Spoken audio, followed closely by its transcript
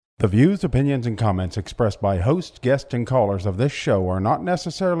The views, opinions, and comments expressed by hosts, guests, and callers of this show are not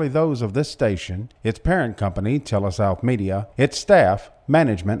necessarily those of this station, its parent company, Telesouth Media, its staff,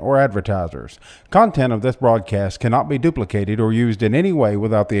 management, or advertisers. Content of this broadcast cannot be duplicated or used in any way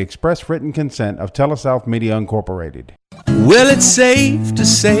without the express written consent of Telesouth Media Incorporated. Well, it's safe to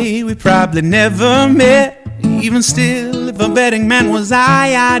say we probably never met. Even still, if a betting man was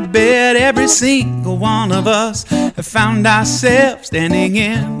I'd bet every single one of us have found ourselves standing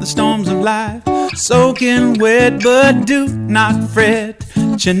in the storms of life, soaking wet, but do not fret.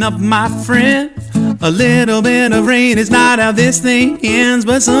 Chin up, my friend. A little bit of rain is not how this thing ends,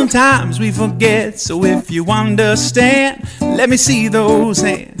 but sometimes we forget. So if you understand, let me see those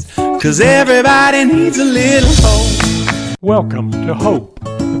hands, 'cause everybody needs a little hope. Welcome to Hope,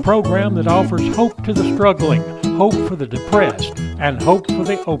 the program that offers hope to the struggling, hope for the depressed, and hope for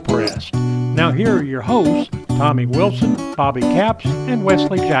the oppressed. Now here are your hosts, Tommy Wilson, Bobby Capps, and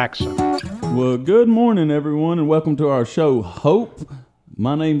Wesley Jackson. Well, good morning, everyone, and welcome to our show, Hope.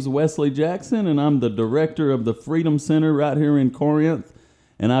 My name's Wesley Jackson, and I'm the director of the Freedom Center right here in Corinth,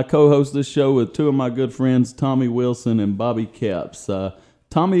 and I co-host this show with two of my good friends, Tommy Wilson and Bobby Capps.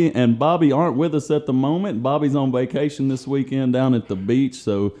 Tommy and Bobby aren't with us at the moment. Bobby's on vacation this weekend down at the beach,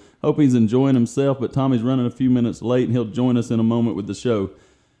 so hope he's enjoying himself, but Tommy's running a few minutes late, and he'll join us in a moment with the show.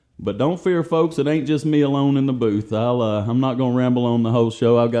 But don't fear, folks, it ain't just me alone in the booth. I'm not going to ramble on the whole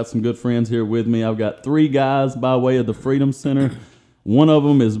show. I've got some good friends here with me. I've got three guys by way of the Freedom Center. One of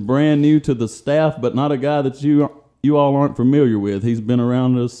them is brand new to the staff, but not a guy that you all aren't familiar with. He's been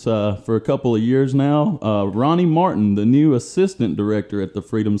around us for a couple of years now. Ronnie Martin, the new assistant director at the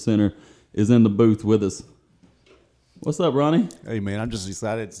Freedom Center, is in the booth with us. What's up, Ronnie? Hey, man, I'm just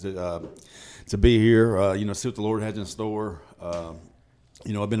excited to be here, see what the Lord has in store.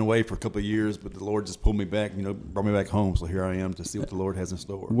 I've been away for a couple of years, but the Lord just pulled me back, brought me back home. So here I am to see what the Lord has in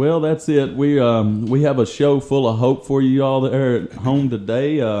store. Well, that's it. We have a show full of hope for you all there at home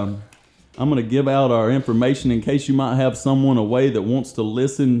today. I'm going to give out our information in case you might have someone away that wants to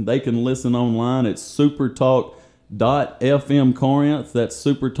listen. They can listen online at SuperTalk.fm Corinth. That's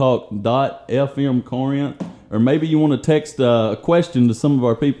SuperTalk.fm Corinth. Or maybe you want to text a question to some of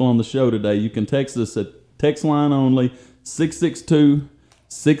our people on the show today. You can text us at text line only,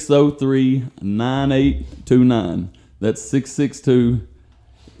 662-603-9829. That's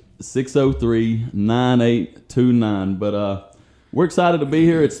 662-603-9829. But we're excited to be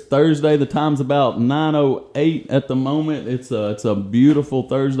here. It's Thursday. The time's about 9:08 at the moment. It's a beautiful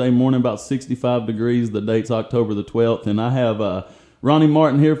Thursday morning, about 65 degrees. The date's October the 12th, and I have Ronnie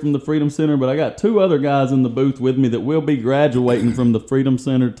Martin here from the Freedom Center, but I got two other guys in the booth with me that will be graduating from the Freedom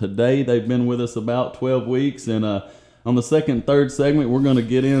Center today. They've been with us about 12 weeks, and on the second and third segment, we're going to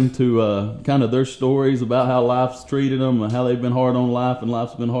get into kind of their stories about how life's treated them, how they've been hard on life and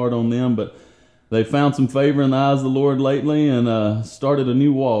life's been hard on them, but they found some favor in the eyes of the Lord lately and started a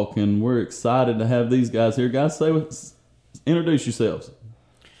new walk, and we're excited to have these guys here. Guys, introduce yourselves.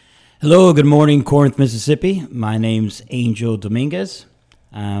 Hello, good morning, Corinth, Mississippi. My name's Angel Dominguez.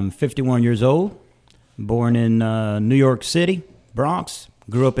 I'm 51 years old, born in New York City, Bronx,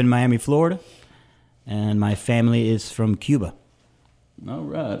 grew up in Miami, Florida, and my family is from Cuba. All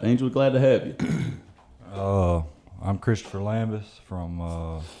right, Angel, glad to have you. I'm Christopher Lambeth from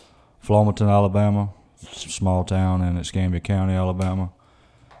Flomaton, Alabama, small town in Escambia County, Alabama.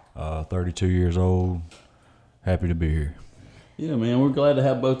 32 years old. Happy to be here. Yeah, man, we're glad to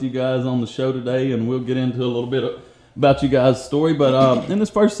have both of you guys on the show today, and we'll get into a little bit about you guys' story. But in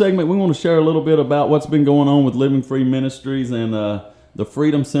this first segment, we want to share a little bit about what's been going on with Living Free Ministries and the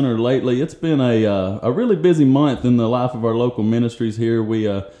Freedom Center lately. It's been a really busy month in the life of our local ministries here.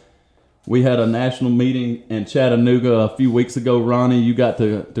 We had a national meeting in Chattanooga a few weeks ago. Ronnie, you got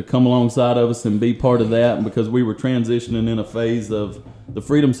to come alongside of us and be part of that because we were transitioning in a phase of the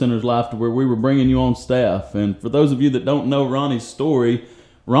Freedom Center's life to where we were bringing you on staff. And for those of you that don't know Ronnie's story,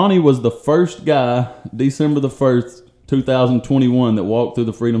 Ronnie was the first guy, December the 1st, 2021, that walked through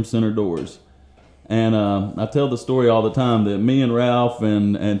the Freedom Center doors. And I tell the story all the time that me and Ralph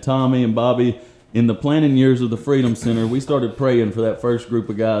and Tommy and Bobby, in the planning years of the Freedom Center, we started praying for that first group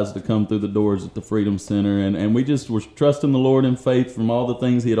of guys to come through the doors at the Freedom Center. And we just were trusting the Lord in faith from all the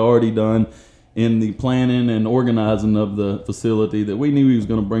things he had already done in the planning and organizing of the facility, that we knew he was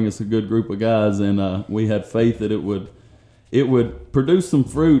going to bring us a good group of guys. And we had faith that it would produce some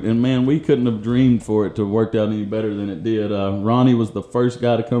fruit. And, man, we couldn't have dreamed for it to have worked out any better than it did. Ronnie was the first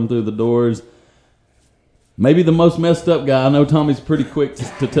guy to come through the doors. Maybe the most messed up guy. I know Tommy's pretty quick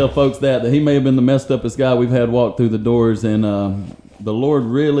to tell folks that he may have been the messed uppest guy we've had walk through the doors. And the Lord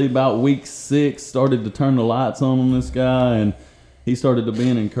really, about week 6, started to turn the lights on this guy. he started to be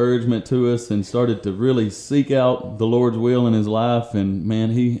an encouragement to us and started to really seek out the Lord's will in his life. And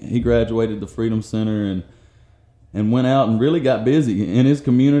man, he graduated the Freedom Center and went out and really got busy in his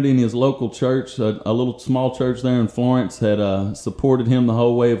community, in his local church. A little small church there in Florence had supported him the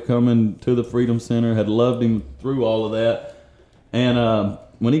whole way of coming to the Freedom Center, had loved him through all of that. And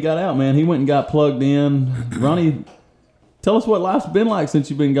when he got out, man, he went and got plugged in. Ronnie, tell us what life's been like since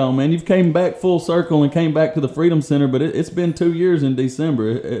you've been gone, man. You've came back full circle and came back to the Freedom Center, but it's been 2 years in December.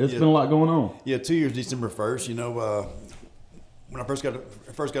 It's been a lot going on. Yeah, 2 years, December 1st. You know, when I first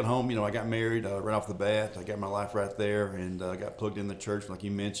got home, you know, I got married right off the bat. I got my life right there, and got plugged in the church, like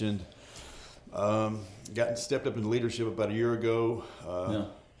you mentioned. Stepped up into leadership about a year ago.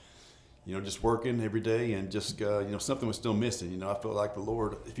 You know, just working every day, and just you know, something was still missing. You know, I felt like the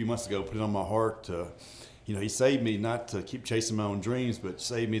Lord a few months ago put it on my heart to, you know, He saved me not to keep chasing my own dreams, but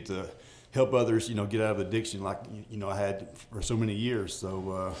saved me to help others, you know, get out of addiction like, you know, I had for so many years.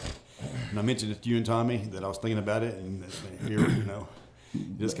 So, and I mentioned it to you and Tommy that I was thinking about it, and here, you know,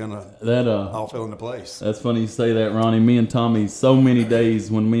 just kind of all fell into place. That's funny you say that, Ronnie. Me and Tommy, so many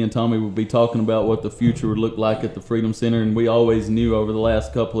days when me and Tommy would be talking about what the future would look like at the Freedom Center, and we always knew over the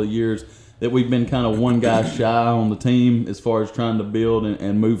last couple of years that we've been kind of one guy shy on the team as far as trying to build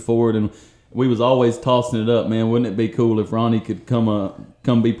and move forward. And we was always tossing it up, man. Wouldn't it be cool if Ronnie could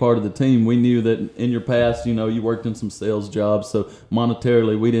come be part of the team? We knew that in your past, you know, you worked in some sales jobs, so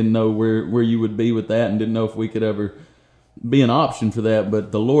monetarily we didn't know where you would be with that, and didn't know if we could ever be an option for that.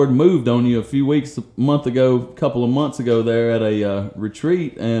 But the Lord moved on you a couple of months ago there at a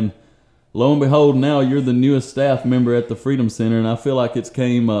retreat, and lo and behold, now you're the newest staff member at the Freedom Center, and I feel like it's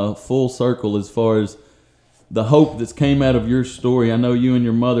came full circle as far as the hope that's came out of your story. I know you and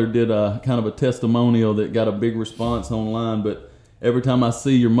your mother did a kind of a testimonial that got a big response online, but every time I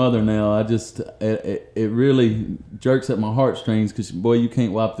see your mother now, it really jerks at my heartstrings, because boy, you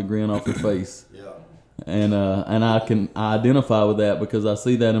can't wipe the grin off your face. Yeah. And I can identify with that, because I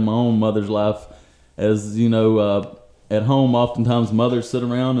see that in my own mother's life. As you know, at home, oftentimes mothers sit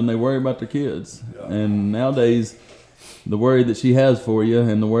around and they worry about their kids. Yeah. And nowadays, the worry that she has for you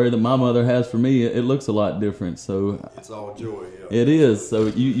and the worry that my mother has for me, it looks a lot different. So it's all joy. Yeah. It is. So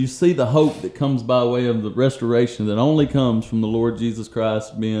you see the hope that comes by way of the restoration that only comes from the Lord Jesus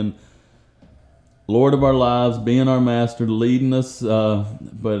Christ being Lord of our lives, being our master, leading us.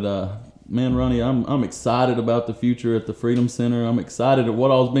 Man, Ronnie, I'm excited about the future at the Freedom Center. I'm excited at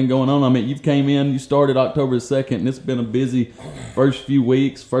what all's been going on. I mean, you started October 2nd, and it's been a busy first few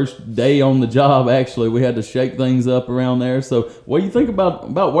weeks, first day on the job, actually. We had to shake things up around there. So what do you think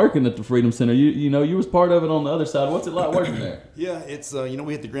about working at the Freedom Center? You know, you was part of it on the other side. What's it like working there? Yeah, it's, you know,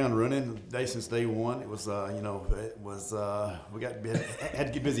 we hit the ground running since day one. It was, we had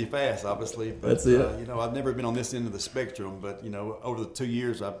to get busy fast, obviously. But, that's it. You know, I've never been on this end of the spectrum, but, you know, over the 2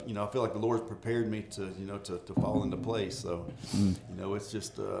 years, I feel like the Lord's prepared me to fall into place. So, you know, it's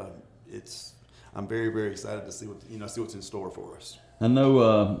just, I'm very, very excited to see what's in store for us. I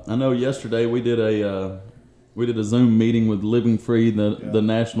know yesterday we did a Zoom meeting with Living Free, the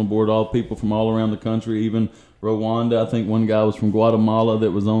national board, all people from all around the country, even Rwanda. I think one guy was from Guatemala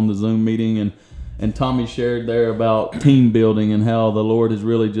that was on the Zoom meeting, and Tommy shared there about team building and how the Lord has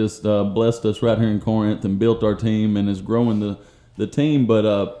really just blessed us right here in Corinth and built our team and is growing the team.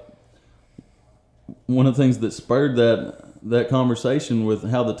 But one of the things that spurred that conversation with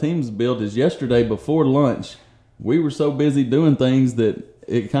how the team's built is yesterday before lunch, we were so busy doing things that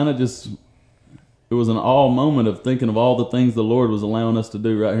it kind of it was an awe moment of thinking of all the things the Lord was allowing us to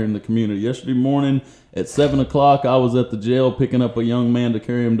do right here in the community. Yesterday morning at 7 o'clock, I was at the jail picking up a young man to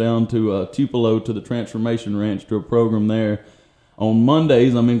carry him down to Tupelo to the Transformation Ranch to a program there. On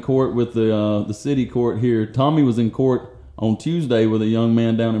Mondays, I'm in court with the city court here. Tommy was in court on Tuesday with a young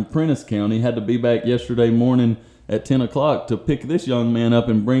man down in Prentice County. Had to be back yesterday morning at 10 o'clock to pick this young man up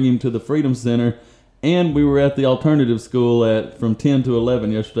and bring him to the Freedom Center. And we were at the alternative school from 10 to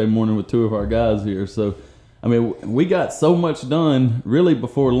 11 yesterday morning with two of our guys here. So, I mean, we got so much done really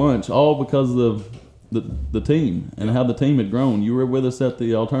before lunch, all because of the team and how the team had grown. You were with us at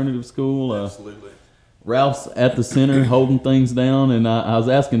the alternative school. Absolutely. Ralph's at the center holding things down. And I was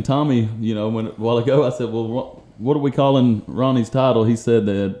asking Tommy, you know, a while ago, I said, well, what are we calling Ronnie's title? He said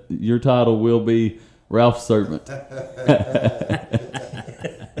that your title will be Ralph's servant.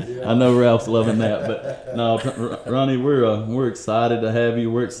 I know Ralph's loving that, but no, Ronnie, we're excited to have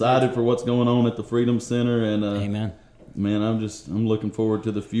you. We're excited for what's going on at the Freedom Center, and Amen. Man, I'm looking forward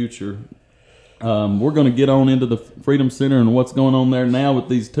to the future. We're going to get on into the Freedom Center and what's going on there now with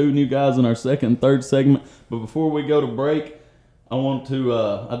these two new guys in our second and third segment. But before we go to break, I want to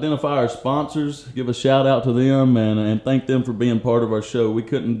identify our sponsors, give a shout out to them, and thank them for being part of our show. We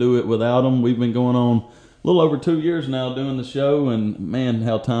couldn't do it without them. We've been going on a little over 2 years now doing the show, and man,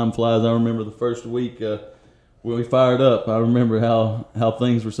 how time flies. I remember the first week when we fired up. I remember how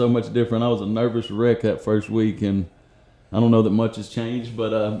things were so much different. I was a nervous wreck that first week, and I don't know that much has changed,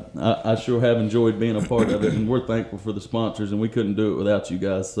 but I sure have enjoyed being a part of it, and we're thankful for the sponsors, and we couldn't do it without you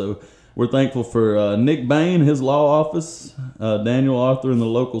guys. So we're thankful for Nick Bain, his law office, Daniel Arthur in the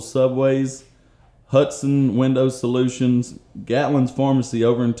local Subways, Hudson Window Solutions, Gatlin's Pharmacy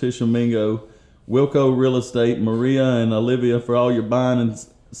over in Tishomingo, Wilco Real Estate, Maria and Olivia for all your buying and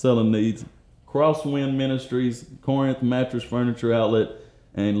selling needs, Crosswind Ministries, Corinth Mattress Furniture Outlet,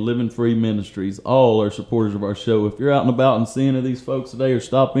 and Living Free Ministries. All are supporters of our show. If you're out and about and see any of these folks today, or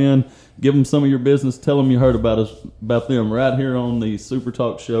stop in, give them some of your business. Tell them you heard about them right here on the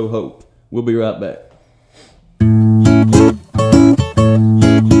SuperTalk show, Hope. We'll be right back.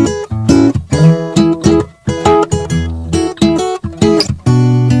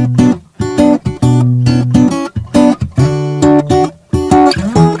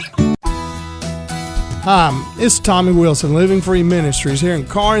 Hi, it's Tommy Wilson, Living Free Ministries here in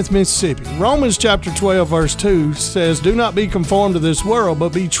Corinth, Mississippi. Romans chapter 12, verse 2 says, "Do not be conformed to this world,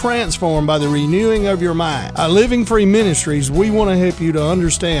 but be transformed by the renewing of your mind." At Living Free Ministries, we want to help you to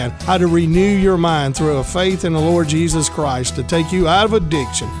understand how to renew your mind through a faith in the Lord Jesus Christ to take you out of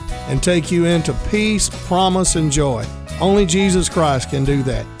addiction and take you into peace, promise, and joy. Only Jesus Christ can do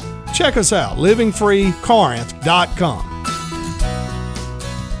that. Check us out, livingfreecorinth.com.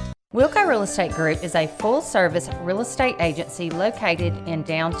 Wilco Real Estate Group is a full-service real estate agency located in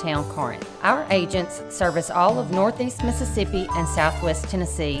downtown Corinth. Our agents service all of Northeast Mississippi and Southwest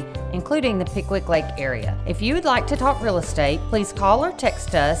Tennessee, including the Pickwick Lake area. If you would like to talk real estate, please call or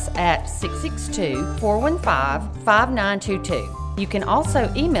text us at 662-415-5922. You can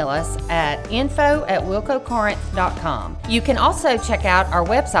also email us at info@wilcocorinth.com. You can also check out our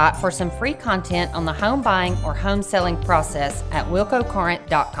website for some free content on the home buying or home selling process at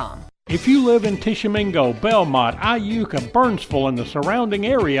wilcocorinth.com. If you live in Tishomingo, Belmont, Iuka, Burnsville, and the surrounding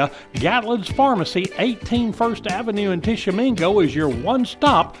area, Gatlin's Pharmacy, 18 First Avenue in Tishomingo is your one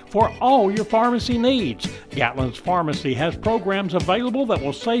stop for all your pharmacy needs. Gatlin's Pharmacy has programs available that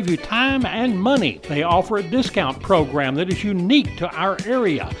will save you time and money. They offer a discount program that is unique to our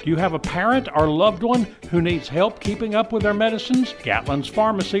area. Do you have a parent or loved one who needs help keeping up with their medicines? Gatlin's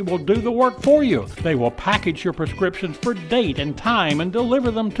Pharmacy will do the work for you. They will package your prescriptions for date and time and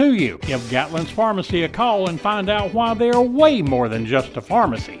deliver them to you. Give Gatlin's Pharmacy a call and find out why they are way more than just a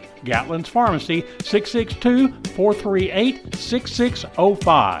pharmacy. Gatlin's Pharmacy,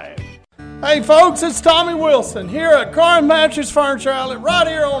 662-438-6605. Hey folks, it's Tommy Wilson here at Corinth Mattress Furniture Outlet right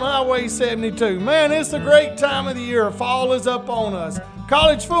here on Highway 72. Man, it's a great time of the year. Fall is up on us.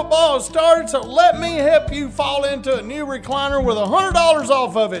 College football has started, so let me help you fall into a new recliner with $100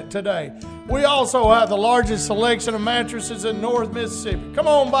 off of it today. We also have the largest selection of mattresses in North Mississippi. Come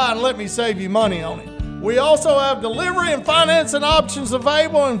on by and let me save you money on it. We also have delivery and financing options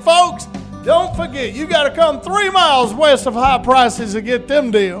available, and folks, don't forget, you got to come 3 miles west of high prices to get them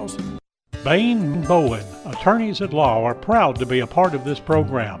deals. Bain & Bowen, attorneys at law, are proud to be a part of this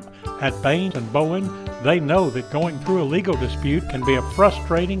program. At Bain & Bowen, they know that going through a legal dispute can be a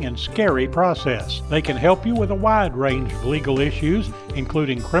frustrating and scary process. They can help you with a wide range of legal issues,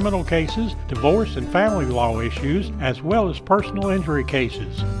 including criminal cases, divorce and family law issues, as well as personal injury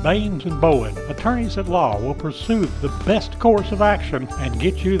cases. Bain & Bowen, attorneys at law, will pursue the best course of action and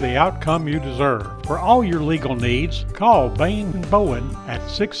get you the outcome you deserve. For all your legal needs, call Bain & Bowen at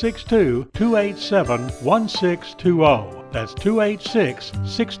 662-287-1620. That's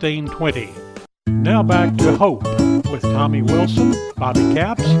 286-1620. Now back to Hope with Tommy Wilson, Bobby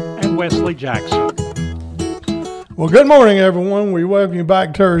Capps, and Wesley Jackson. Well, good morning, everyone. We welcome you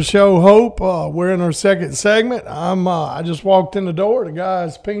back to our show, Hope. We're in our second segment. I just walked in the door. The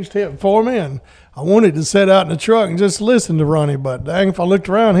guy's pinched hit for me, and I wanted to sit out in the truck and just listen to Ronnie, but dang, if I looked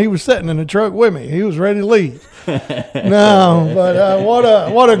around, he was sitting in the truck with me. He was ready to leave. No, but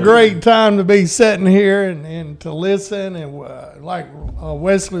what a great time to be sitting here and to listen. And like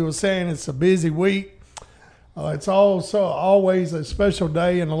Wesley was saying, it's a busy week. It's also always a special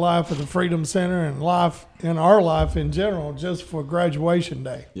day in the life of the Freedom Center and life in our life in general, just for graduation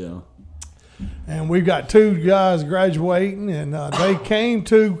day. Yeah. And we've got 2 guys graduating, and they came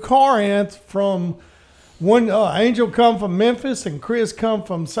to Corinth from one. Angel come from Memphis, and Chris come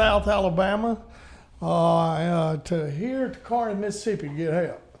from South Alabama to here to Corinth, Mississippi to get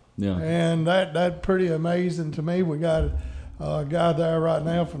help. Yeah. And that's pretty amazing to me. We got a guy there right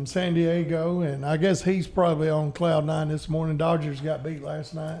now from San Diego, and I guess he's probably on cloud nine this morning. Dodgers got beat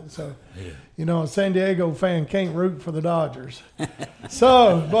last night, so you know, a San Diego fan can't root for the Dodgers.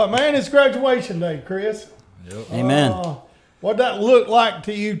 So, but man, it's graduation day, Chris. Yep. Amen. What'd that look like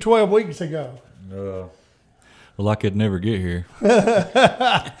to you 12 weeks ago? Well, I could never get here.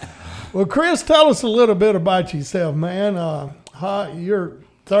 Well, Chris, tell us a little bit about yourself, man. You're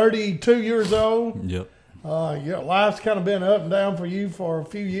 32 years old. Yep. Your life's kind of been up and down for you for a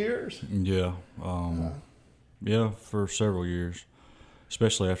few years. Yeah. Yeah, for several years,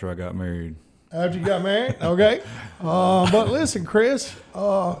 especially after I got married. After you got married? Okay. But listen, Chris,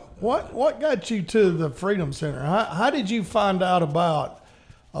 what got you to the Freedom Center? How did you find out about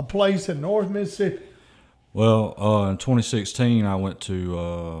a place in North Mississippi? Well, in 2016, I went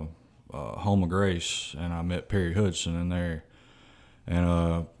to Home of Grace, and I met Perry Hudson in there.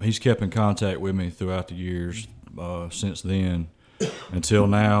 And he's kept in contact with me throughout the years since then until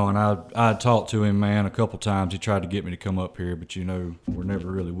now. And I talked to him, man, a couple times. He tried to get me to come up here, but, you know, we're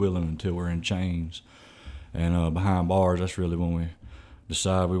never really willing until we're in chains. And behind bars, that's really when we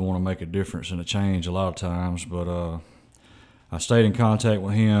decide we want to make a difference and a change a lot of times. But I stayed in contact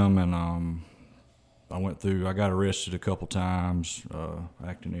with him, and I got arrested a couple times,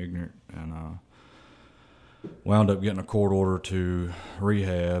 acting ignorant, and wound up getting a court order to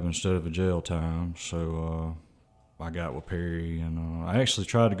rehab instead of a jail time. So I got with Perry, and I actually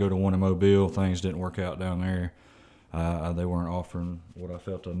tried to go to one in Mobile. Things didn't work out down there. They weren't offering what I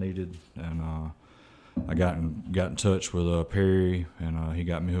felt I needed, and I got in touch with Perry, and he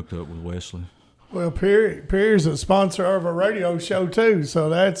got me hooked up with Wesley. Well, Perry's a sponsor of a radio show too, so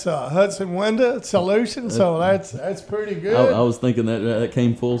that's Hudson Window Solutions. So that's pretty good. I was thinking that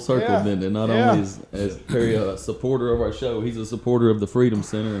came full circle, didn't it? Not only is Perry a supporter of our show, he's a supporter of the Freedom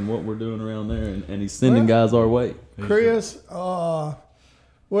Center and what we're doing around there, and he's sending guys our way. Chris, well,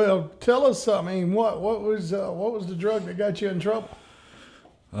 tell us. I mean, what was the drug that got you in trouble?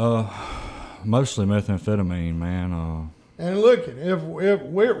 Mostly methamphetamine, man. And look, if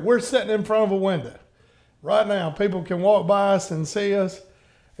we're sitting in front of a window right now, people can walk by us and see us.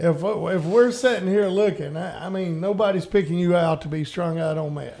 If we're sitting here looking, I mean, nobody's picking you out to be strung out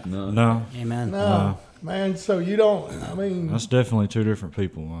on meth. No. Amen. No, man. So you don't. I mean, that's definitely two different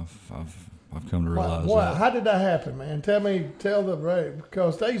people. I've come to realize that. How did that happen, man? Tell the right,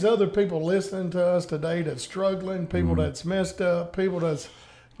 because there's other people listening to us today that's struggling, people that's messed up, people that's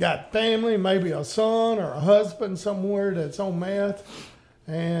got family, maybe a son or a husband somewhere that's on meth.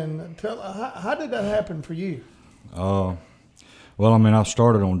 And how did that happen for you? Well, I mean, I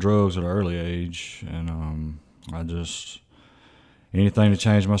started on drugs at an early age, and I just anything to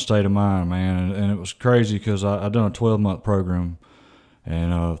change my state of mind, man. And it was crazy because I'd done a 12-month program,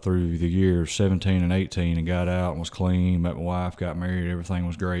 and through the years 17 and 18, and got out and was clean, met my wife, got married, everything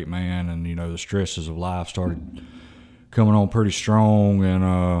was great, man. And you know, the stresses of life started coming on pretty strong, and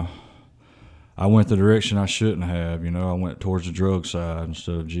I went the direction I shouldn't have. You know, I went towards the drug side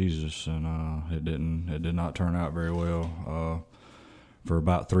instead of Jesus, and it did not turn out very well. For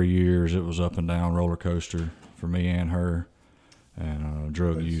about 3 years, it was up and down roller coaster for me and her, and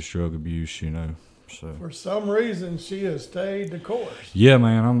drug use, drug abuse. You know, so for some reason she has stayed the course. Yeah,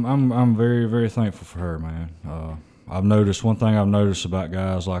 man, I'm very, very thankful for her, man. I've noticed one thing about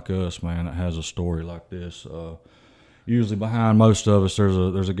guys like us, man, that has a story like this. Usually behind most of us,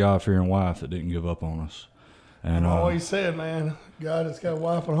 there's a God-fearing wife that didn't give up on us. And I've always said, man, God that's got a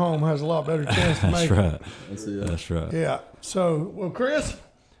wife at home has a lot better chance to make it. That's right. Yeah. So, well, Chris,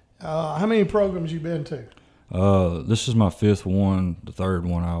 how many programs you been to? This is my fifth one. The third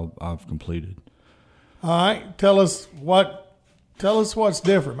one I've completed. All right. Tell us what's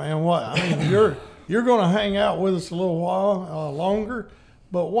different, man. You're going to hang out with us a little while longer,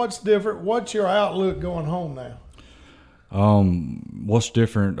 but what's different? What's your outlook going home now? What's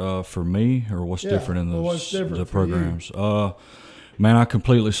different for me, or what's different in the programs? Man, I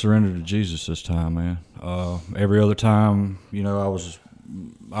completely surrendered to Jesus this time, man. Every other time, you know,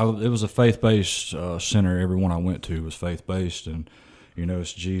 it was a faith-based center. Everyone I went to was faith-based, and you know,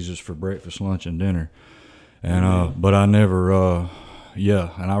 it's Jesus for breakfast, lunch, and dinner. And but I never.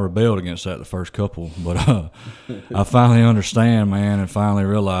 And I rebelled against that the first couple, but I finally understand, man, and finally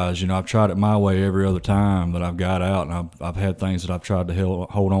realized, you know, I've tried it my way every other time that I've got out, and I've had things that I've tried to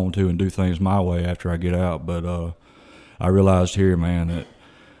hold on to and do things my way after I get out, but I realized here, man, that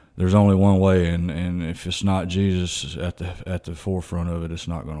there's only one way, and if it's not Jesus at the forefront of it, it's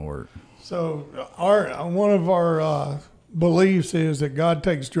not going to work. So one of our beliefs is that God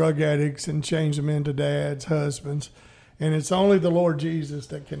takes drug addicts and changes them into dads, husbands. And it's only the Lord Jesus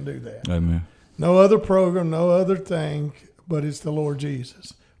that can do that. Amen. No other program, no other thing. but it's the Lord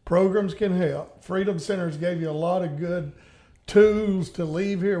Jesus. Programs can help. Freedom Centers gave you a lot of good tools to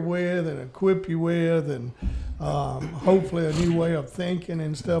leave here with and equip you with, and hopefully a new way of thinking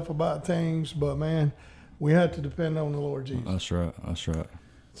and stuff about things. But man, we have to depend on the Lord Jesus. That's right. That's right.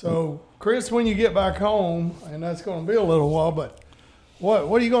 So, Chris, when you get back home, and that's going to be a little while, but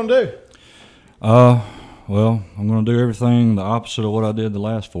what are you going to do? Well, I'm going to do everything the opposite of what I did the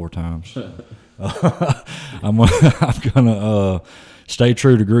last 4 times. I'm gonna stay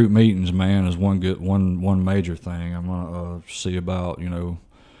true to group meetings, man. Is one major thing. I'm gonna see about,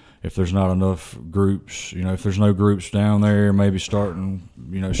 if there's not enough groups, if there's no groups down there, maybe starting,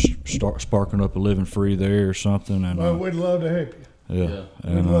 start sparking up a Living Free there or something. And well, we'd love to help you. Yeah.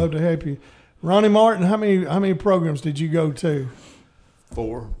 We'd love to help you. Ronnie Martin, how many programs did you go to?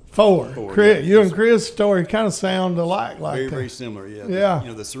 4. Chris, you and Chris' story kind of sound alike, Very, that. very similar. Yeah.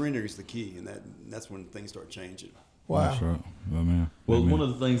 Yeah. The surrender is the key, and that's when things start changing. Wow. That's right. Amen. Well, Amen. one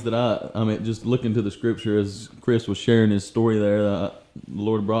of the things that I mean, just looking to the scripture as Chris was sharing his story there, the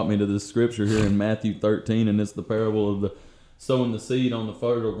Lord brought me to this scripture here in Matthew 13, and it's the parable of the sowing the seed on the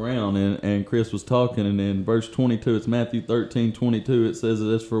fertile ground. And Chris was talking, and in verse 22, it's Matthew 13:22. It says,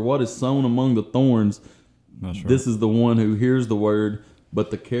 "As for what is sown among the thorns, That's right. this is the one who hears the word, but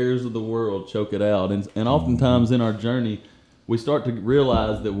the cares of the world choke it out." And oftentimes in our journey, we start to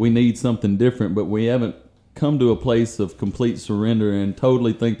realize that we need something different, but we haven't come to a place of complete surrender and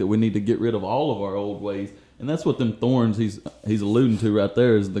totally think that we need to get rid of all of our old ways. And that's what them thorns he's alluding to right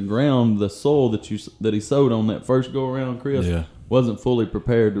there, is the ground, the soil that he sowed on that first go around, Chris, wasn't fully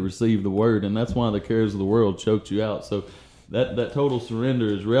prepared to receive the word, and that's why the cares of the world choked you out. So that total surrender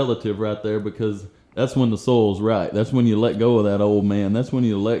is relative right there, because that's when the soul's right. That's when you let go of that old man. That's when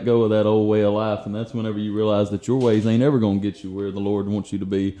you let go of that old way of life. And that's whenever you realize that your ways ain't ever going to get you where the Lord wants you to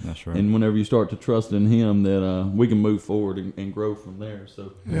be. That's right. And whenever you start to trust in Him, that we can move forward and grow from there.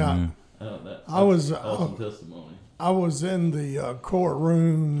 So Yeah. that's was awesome testimony. I was in the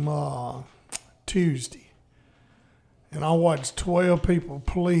courtroom Tuesday, and I watched 12 people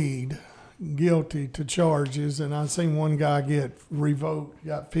plead guilty to charges, and I seen one guy get revoked,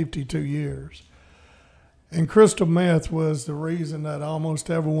 got 52 years. And crystal meth was the reason that almost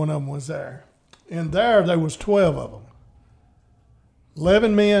every one of them was there. And there was 12 of them.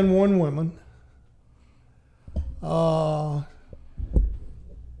 11 men, 1 woman.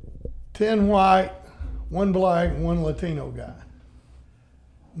 10 white, 1 black, 1 Latino guy.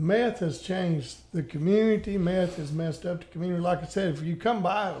 Meth has changed the community. Meth has messed up the community. Like I said, if you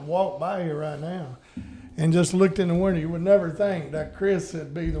walk by here right now, and just looked in the window, you would never think that Chris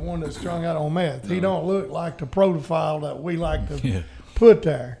would be the one that's strung out on meth. He don't look like the profile that we like to put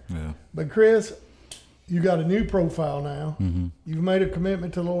there. Yeah. But Chris, you got a new profile now. Mm-hmm. You've made a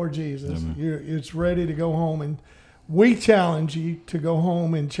commitment to the Lord Jesus. It's ready to go home, and we challenge you to go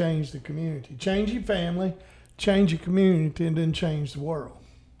home and change the community. Change your family, change your community, and then change the world.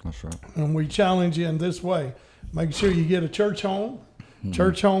 That's right. And we challenge you in this way. Make sure you get a church home. Mm-hmm.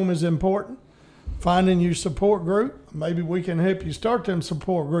 Church home is important. Finding your support group. Maybe we can help you start them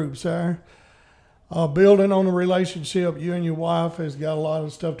support groups there. Building on a relationship. You and your wife has got a lot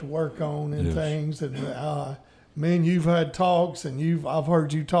of stuff to work on and things. And man, you've had talks, and I've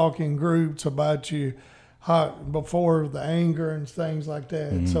heard you talk in groups about before the anger and things like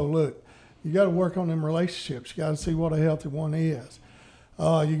that. Mm-hmm. So look, you got to work on them relationships. You got to see what a healthy one is.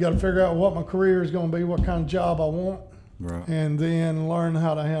 You got to figure out what my career is going to be, what kind of job I want, right, and then learn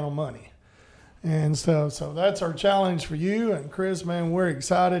how to handle money. And so that's our challenge for you. And Chris, man, we're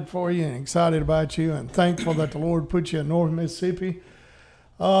excited for you and excited about you and thankful that the Lord put you in North Mississippi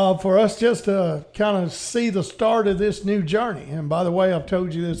for us just to kind of see the start of this new journey. And by the way, I've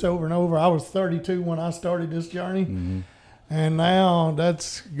told you this over and over. I was 32 when I started this journey. Mm-hmm. And now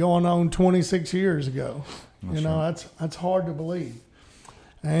that's going on 26 years ago. That's hard to believe.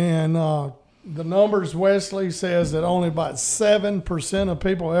 And the numbers, Wesley says that only about 7% of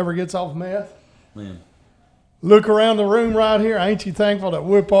people ever gets off meth. Man. Look around the room right here. Ain't you thankful that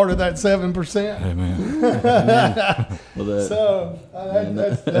we're part of that 7%? Amen.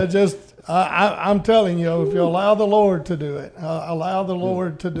 I'm telling you, if you allow the Lord to do it, allow the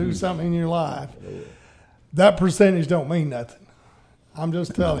Lord to do something in your life, that percentage don't mean nothing. I'm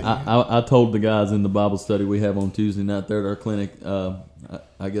just telling you. I told the guys in the Bible study we have on Tuesday night there at our clinic,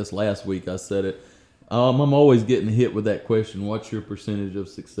 I guess last week I said it, I'm always getting hit with that question, what's your percentage of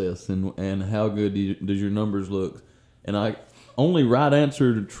success and how good does your numbers look? And only right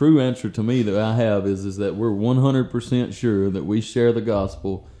answer, the true answer to me that I have is that we're 100% sure that we share the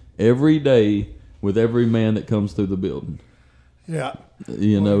gospel every day with every man that comes through the building. Yeah.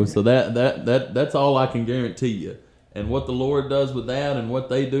 So that's all I can guarantee you. And what the Lord does with that and what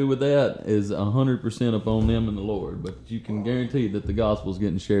they do with that is 100% upon them and the Lord. But you can guarantee that the gospel is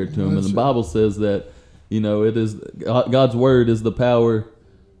getting shared to them. And the Bible says that, it is God's word is the power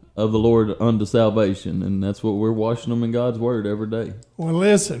of the Lord unto salvation. And that's what we're washing them in God's word every day. Well,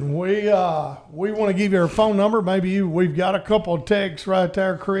 listen, we want to give you our phone number. Maybe we've got a couple of texts right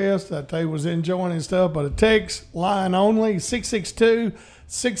there, Chris, that they was enjoying and stuff. But a text line only,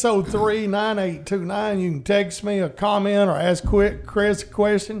 662-603-9829. You can text me a comment or ask Chris a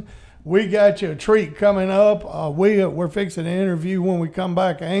question. We got you a treat coming up. We're fixing an interview when we come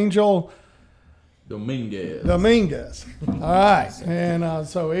back. Angel Dominguez. All right, and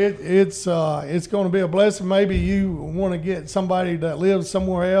so it's going to be a blessing. Maybe you want to get somebody that lives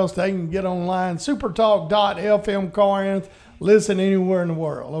somewhere else. They can get online, SuperTalk.fm Corinth. Listen anywhere in the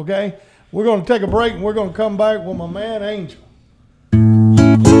world. Okay, we're going to take a break and we're going to come back with my man Angel.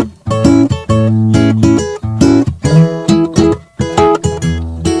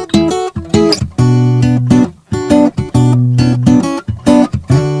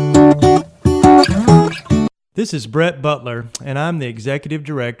 This is Brett Butler, and I'm the Executive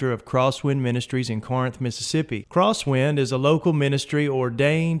Director of Crosswind Ministries in Corinth, Mississippi. Crosswind is a local ministry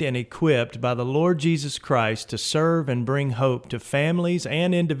ordained and equipped by the Lord Jesus Christ to serve and bring hope to families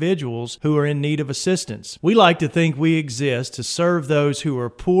and individuals who are in need of assistance. We like to think we exist to serve those who are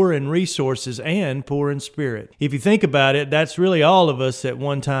poor in resources and poor in spirit. If you think about it, that's really all of us at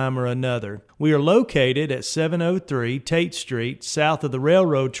one time or another. We are located at 703 Tate Street, south of the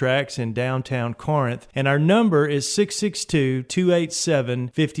railroad tracks in downtown Corinth, and our number is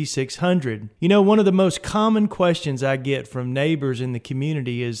 662-287-5600. One of the most common questions I get from neighbors in the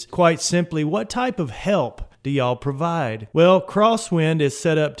community is quite simply, what type of help do y'all provide? Well, Crosswind is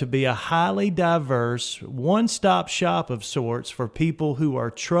set up to be a highly diverse, one-stop shop of sorts for people who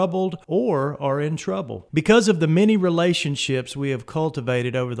are troubled or are in trouble. Because of the many relationships we have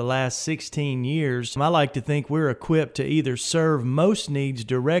cultivated over the last 16 years, I like to think we're equipped to either serve most needs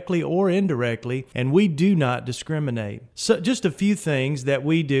directly or indirectly, and we do not discriminate. So just a few things that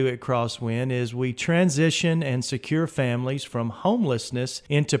we do at Crosswind is we transition and secure families from homelessness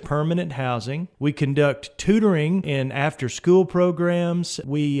into permanent housing. We conduct tutoring in after-school programs.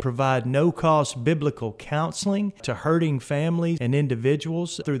 We provide no-cost biblical counseling to hurting families and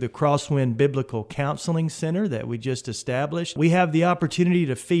individuals through the Crosswind Biblical Counseling Center that we just established. We have the opportunity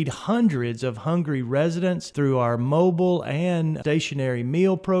to feed hundreds of hungry residents through our mobile and stationary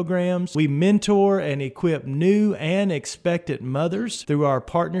meal programs. We mentor and equip new and expectant mothers through our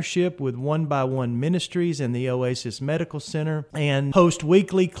partnership with 1x1 Ministries and the Oasis Medical Center, and host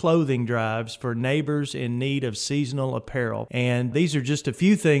weekly clothing drives for neighbors in need of seasonal apparel. And these are just a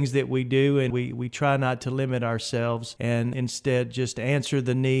few things that we do, and we try not to limit ourselves and instead just answer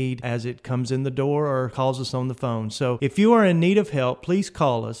the need as it comes in the door or calls us on the phone. So if you are in need of help, please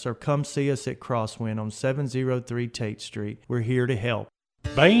call us or come see us at Crosswind on 703 Tate Street. We're here to help.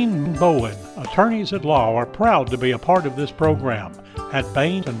 Bain & Bowen, attorneys at law, are proud to be a part of this program. At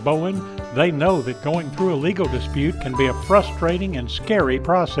Bain & Bowen, they know that going through a legal dispute can be a frustrating and scary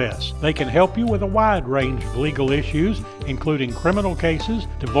process. They can help you with a wide range of legal issues, including criminal cases,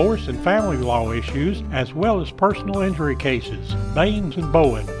 divorce and family law issues, as well as personal injury cases. Bain &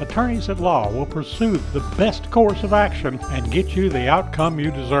 Bowen, attorneys at law, will pursue the best course of action and get you the outcome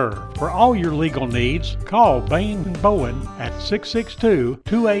you deserve. For all your legal needs, call Bain & Bowen at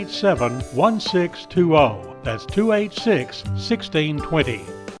 662-287-1620. That's 286-1620.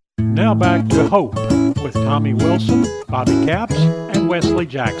 Now back to Hope with Tommy Wilson, Bobby Capps, and Wesley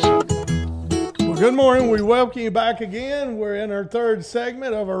Jackson. Well, good morning. We welcome you back again. We're in our third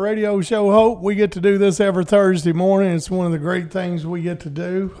segment of our radio show, Hope. We get to do this every Thursday morning. It's one of the great things we get to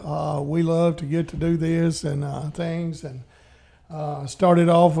do. We love to get to do this and things. And started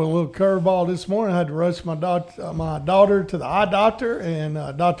off with a little curveball this morning. I had to rush my daughter to the eye doctor, and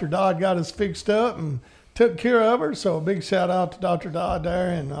Dr. Dodd got us fixed up and took care of her. So a big shout out to Dr. Dodd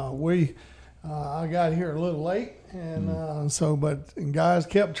there. And I got here a little late, and but guys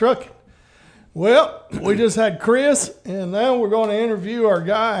kept trucking. Well, we just had Chris, and now we're going to interview our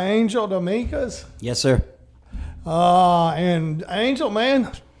guy Angel Dominguez. Yes, sir. And Angel,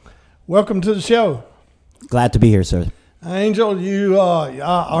 man, welcome to the show. Glad to be here, sir. Angel,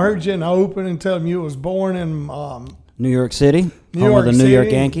 I heard you in the opening tell me you was born in New York City, home of the New York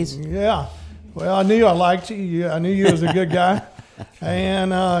Yankees. Yeah. Well, I knew I liked you. I knew you was a good guy.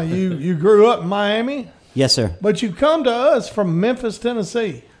 And you grew up in Miami. Yes, sir. But you come to us from Memphis,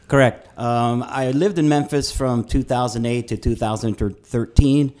 Tennessee. Correct. I lived in Memphis from 2008 to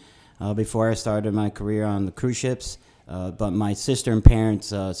 2013 before I started my career on the cruise ships. But my sister and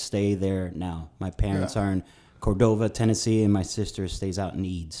parents stay there now. My parents are in Cordova, Tennessee, and my sister stays out in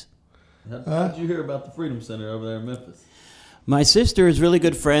Eads. How did you hear about the Freedom Center over there in Memphis? My sister is really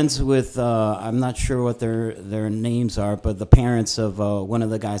good friends with, I'm not sure what their names are, but the parents of one of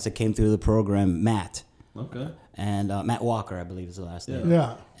the guys that came through the program, Matt. Okay. And Matt Walker, I believe is the last name.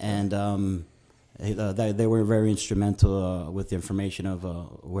 Yeah. And they were very instrumental with the information of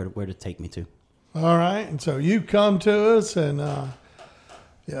where to take me to. All right. And so you come to us, and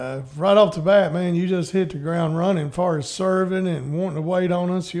right off the bat, man, you just hit the ground running as far as serving and wanting to wait on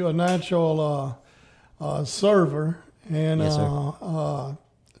us. You're a natural server. And Yes, sir.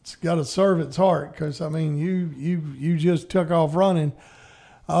 It's got to serve its heart, because I mean, you just took off running.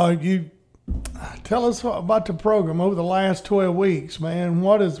 You tell us about the program over the last 12 weeks, man.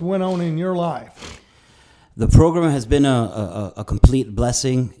 What has went on in your life? The program has been a complete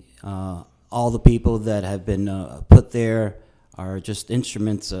blessing. All the people that have been put there are just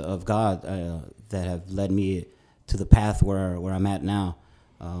instruments of God that have led me to the path where I'm at now.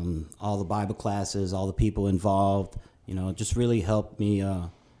 All the Bible classes, all the people involved, just really helped me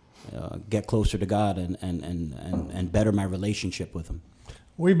get closer to God and better my relationship with Him.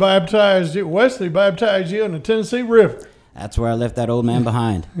 We baptized you. Wesley baptized you in the Tennessee River. That's where I left that old man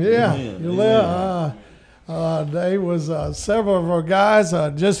behind. Yeah, Amen. you left. There was several of our guys.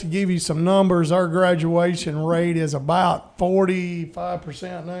 Just to give you some numbers, our graduation rate is about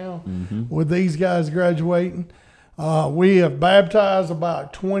 45% now. With these guys graduating. We have baptized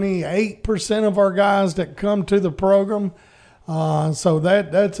about 28% of our guys that come to the program. So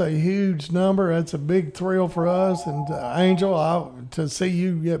that's a huge number. That's a big thrill for us. And Angel, to see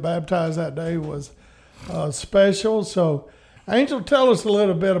you get baptized that day was special. So, Angel, tell us a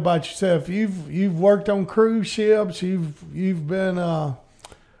little bit about yourself. You've worked on cruise ships. You've been.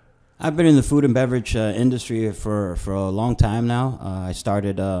 I've been in the food and beverage industry for a long time now. I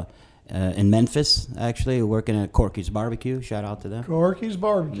started in Memphis, actually, working at Corky's Barbecue. Shout out to them. Corky's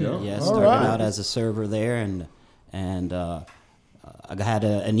Barbecue. Yeah, started out as a server there, and I had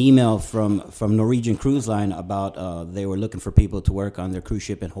an email from Norwegian Cruise Line about they were looking for people to work on their cruise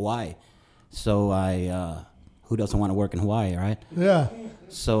ship in Hawaii. So who doesn't want to work in Hawaii, right? Yeah.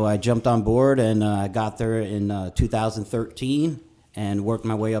 So I jumped on board, and I got there in 2013 and worked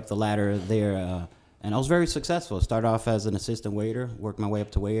my way up the ladder there. And I was very successful. I started off as an assistant waiter, worked my way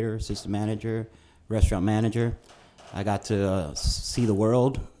up to waiter, assistant manager, restaurant manager. I got to see the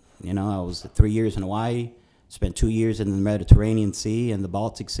world. I was 3 years in Hawaii, spent 2 years in the Mediterranean Sea and the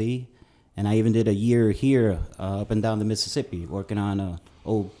Baltic Sea. And I even did a year here up and down the Mississippi, working on an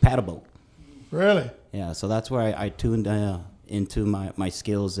old paddle boat. Really? Yeah, so that's where I tuned into my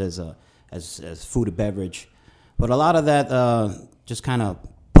skills as food and beverage. But a lot of that just kind of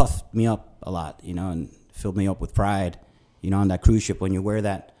puffed me up a lot, and filled me up with pride, on that cruise ship. When you wear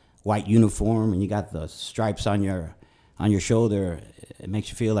that white uniform and you got the stripes on your shoulder, it makes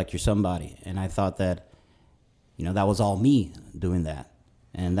you feel like you're somebody. And I thought that, that was all me doing that.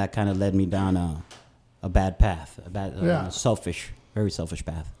 And that kind of led me down a bad path, very selfish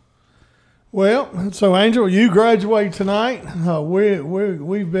path. Well, so Angel, you graduate tonight.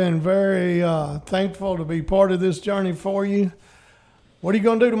 We've been very thankful to be part of this journey for you. What are you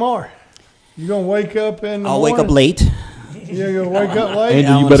going to do tomorrow? You going to wake up in the I'll morning? wake up late. You're going to wake up late?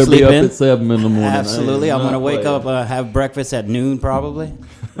 Angel, I'm you better gonna be up sleep in. at 7 in the morning. Absolutely. I'm going to wake up, have breakfast at noon probably.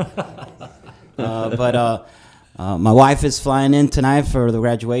 But my wife is flying in tonight for the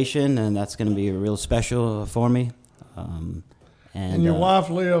graduation, and that's going to be real special for me. And your wife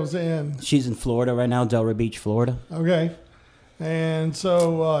lives in? She's in Florida right now, Delray Beach, Florida. Okay. And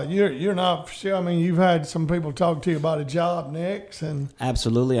so you're not sure. I mean, you've had some people talk to you about a job next, and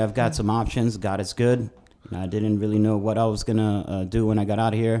absolutely, I've got some options. God is good. I didn't really know what I was gonna do when I got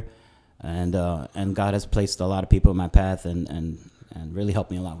out of here, and God has placed a lot of people in my path, and really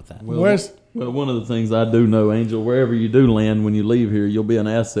helped me a lot with that. Well, one of the things I do know, Angel, wherever you do land when you leave here, you'll be an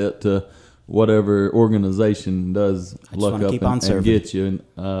asset to whatever organization does look up and get you.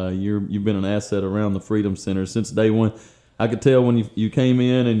 And you've been an asset around the Freedom Center since day one. I could tell when you came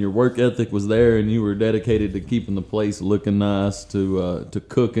in and your work ethic was there, and you were dedicated to keeping the place looking nice, to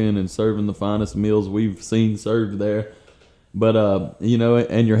cooking and serving the finest meals we've seen served there. But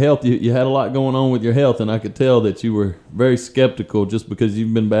and your health, you had a lot going on with your health, and I could tell that you were very skeptical just because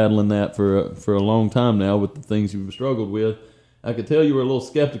you've been battling that for a long time now with the things you've struggled with. I could tell you were a little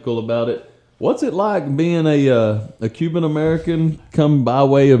skeptical about it. What's it like being a Cuban American come by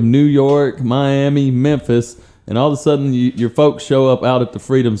way of New York, Miami, Memphis? And all of a sudden, your folks show up out at the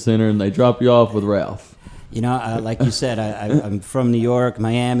Freedom Center, and they drop you off with Ralph. Like you said, I'm from New York,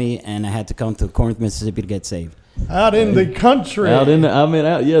 Miami, and I had to come to Corinth, Mississippi to get saved. Out in the country.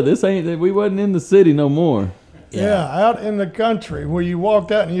 We wasn't in the city no more. Yeah, out in the country where you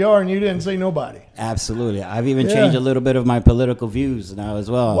walked out in the yard and you didn't see nobody. Absolutely. I've even changed a little bit of my political views now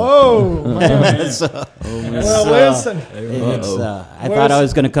as well. Whoa, man. Listen. I thought I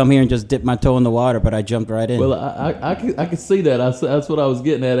was going to come here and just dip my toe in the water, but I jumped right in. Well, I could see that. That's what I was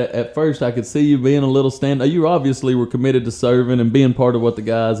getting at first. I could see you being a little You obviously were committed to serving and being part of what the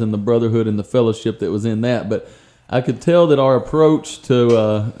guys in the brotherhood and the fellowship that was in that. But I could tell that our approach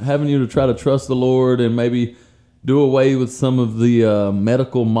to having you to try to trust the Lord and maybe do away with some of the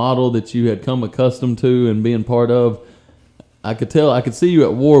medical model that you had come accustomed to and being part of. I could see you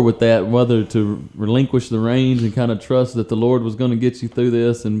at war with that, whether to relinquish the reins and kind of trust that the Lord was going to get you through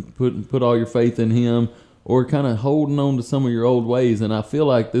this and put all your faith in Him, or kind of holding on to some of your old ways. And I feel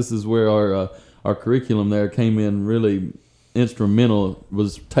like this is where our curriculum there came in really instrumental,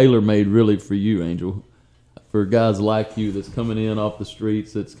 was tailor-made really for you, Angel, for guys like you that's coming in off the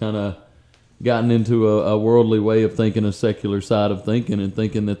streets, that's kind of gotten into a worldly way of thinking, a secular side of thinking, and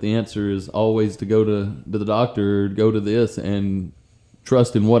thinking that the answer is always to go to the doctor or go to this and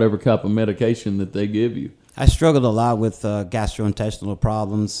trust in whatever type of medication that they give you. I struggled a lot with gastrointestinal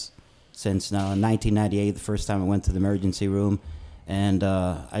problems since 1998, the first time I went to the emergency room. And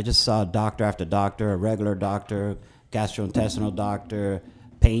I just saw doctor after doctor, a regular doctor, gastrointestinal doctor,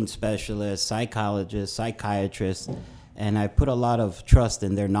 pain specialist, psychologist, psychiatrist. And I put a lot of trust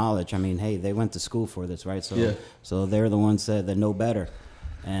in their knowledge. I mean, hey, they went to school for this, right? So they're the ones that know better.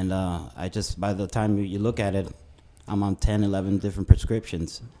 And I just, by the time you look at it, I'm on 10, 11 different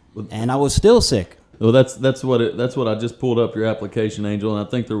prescriptions. And I was still sick. Well, that's what I just pulled up your application, Angel, and I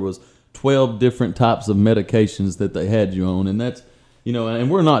think there was 12 different types of medications that they had you on. And that's,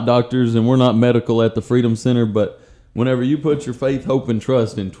 and we're not doctors and we're not medical at the Freedom Center, but whenever you put your faith, hope, and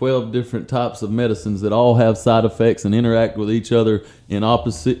trust in 12 different types of medicines that all have side effects and interact with each other in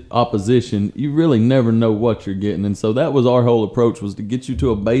opposition, you really never know what you're getting. And so that was our whole approach, was to get you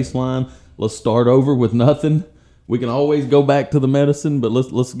to a baseline. Let's start over with nothing. We can always go back to the medicine, but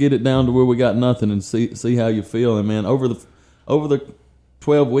let's get it down to where we got nothing and see how you feel. And man, over the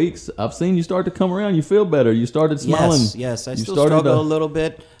 12 weeks, I've seen you start to come around. You feel better. You started smiling. Yes. I still struggle a little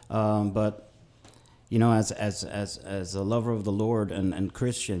bit, but as a lover of the Lord and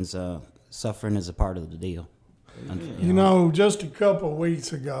Christians, suffering is a part of the deal. Just a couple of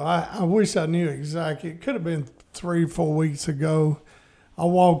weeks ago, I wish I knew exactly. It could have been 3-4 weeks ago. I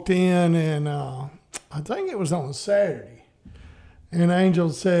walked in, and I think it was on a Saturday, and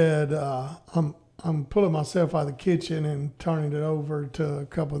Angel said, I'm pulling myself out of the kitchen and turning it over to a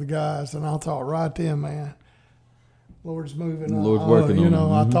couple of the guys, and I thought right then, man, Lord's moving. Lord's working on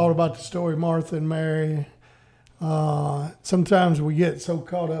them. I thought about the story of Martha and Mary. Sometimes we get so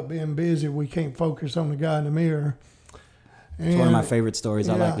caught up being busy we can't focus on the guy in the mirror. It's one of my favorite stories.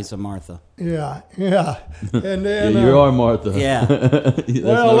 I like me some Martha. Yeah. And then you are Martha. Yeah.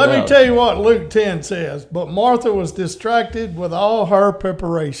 Well, let me tell you what Luke 10 says. But Martha was distracted with all her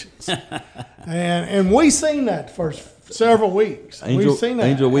preparations, and we seen that for several weeks. We've seen that.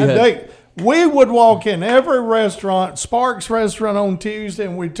 Angel, we would walk in every restaurant, Sparks Restaurant on Tuesday,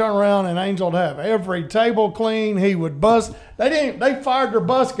 and we'd turn around and Angel would have every table clean. He would bus. They fired their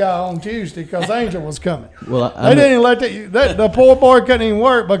bus guy on Tuesday because Angel was coming. Well, they didn't let the poor boy couldn't even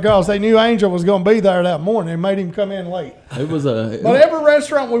work because they knew Angel was going to be there that morning. They made him come in late. But every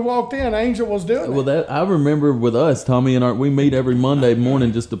restaurant we walked in, Angel was doing it. Well, I remember with us, Tommy, we meet every Monday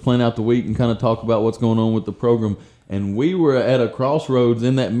morning just to plan out the week and kind of talk about what's going on with the program. And we were at a crossroads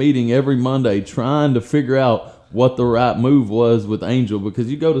in that meeting every Monday trying to figure out what the right move was with Angel,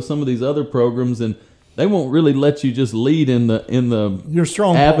 because you go to some of these other programs and they won't really let you just lead in the your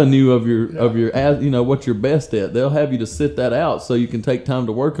strong avenue of your what you're best at. They'll have you to sit that out so you can take time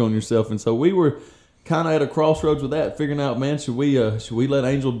to work on yourself. And so we were kind of at a crossroads with that, figuring out, man, should we let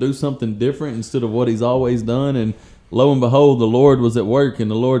Angel do something different instead of what he's always done? And lo and behold, the Lord was at work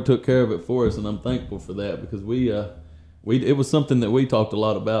and the Lord took care of it for us, and I'm thankful for that, because it was something that we talked a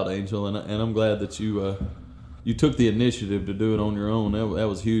lot about, Angel, and I'm glad that you took the initiative to do it on your own. That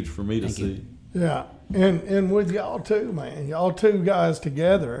was huge for me to see. Yeah, and with y'all too, man. Y'all two guys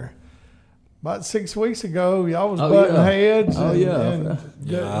together. About 6 weeks ago, y'all was butting heads.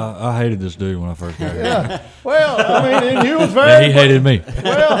 I hated this dude when I first got here. Yeah. Well, and you was very... he hated me.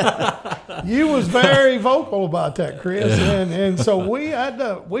 Well, you was very vocal about that, Chris. And so we had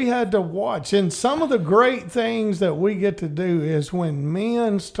to watch. And some of the great things that we get to do is when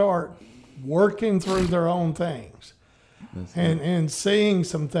men start working through their own things and seeing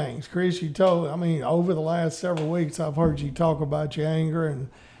some things. Chris, you told, over the last several weeks, I've heard you talk about your anger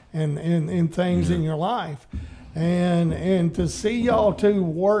and things in your life. And to see y'all two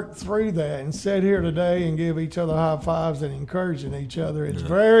work through that and sit here today and give each other high fives and encouraging each other, it's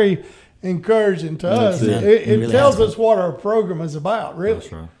very encouraging to us. It really tells us what our program is about, really.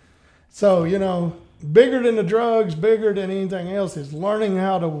 That's right. So, bigger than the drugs, bigger than anything else, is learning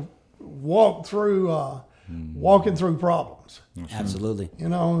how to walk through, walking through problems. Absolutely.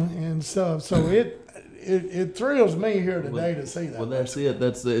 And stuff. So it thrills me here today to see that. Well, that's it.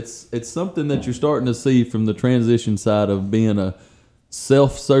 It's something that you're starting to see from the transition side of being a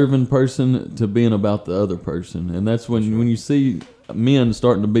self-serving person to being about the other person, and that's when you see men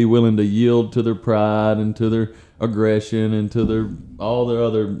starting to be willing to yield to their pride and to their aggression and to all their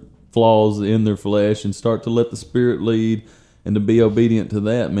other flaws in their flesh and start to let the Spirit lead and to be obedient to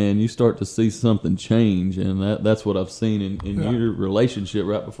that, man, you start to see something change, and that's what I've seen in your relationship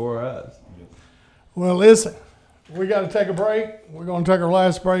right before our eyes. Well, listen, we got to take a break. We're going to take our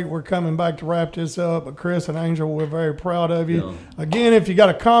last break. We're coming back to wrap this up. But Chris and Angel, we're very proud of you. Yeah. Again, if you got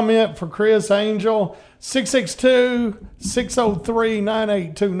a comment for Chris, Angel,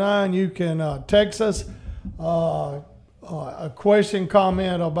 662-603-9829. You can text us a question,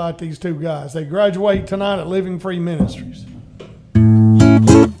 comment about these two guys. They graduate tonight at Living Free Ministries.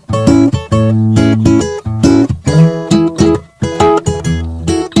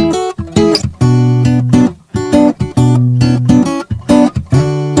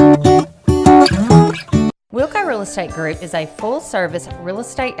 Real Estate Group is a full-service real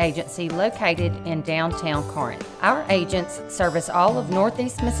estate agency located in downtown Corinth. Our agents service all of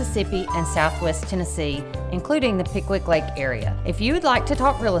Northeast Mississippi and Southwest Tennessee, including the Pickwick Lake area. If you would like to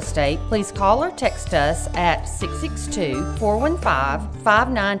talk real estate, please call or text us at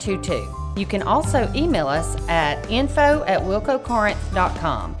 662-415-5922. You can also email us at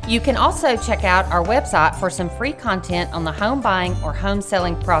info@wilcocorinth.com. You can also check out our website for some free content on the home buying or home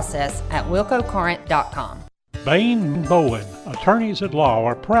selling process at wilcocorinth.com. Bain & Bowen, attorneys at law,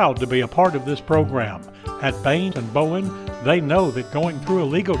 are proud to be a part of this program. At Bain & Bowen, they know that going through a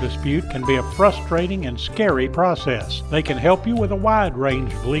legal dispute can be a frustrating and scary process. They can help you with a wide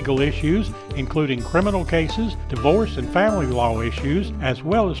range of legal issues, including criminal cases, divorce and family law issues, as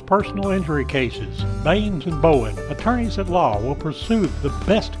well as personal injury cases. Bain & Bowen, attorneys at law, will pursue the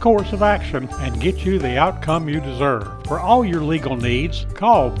best course of action and get you the outcome you deserve. For all your legal needs,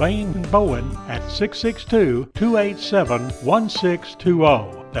 call Bain & Bowen at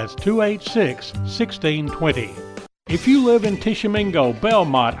 662-287-1620. That's 286-1620. If you live in Tishomingo,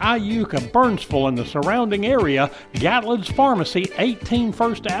 Belmont, Iuka, Burnsville, and the surrounding area, Gatlin's Pharmacy, 18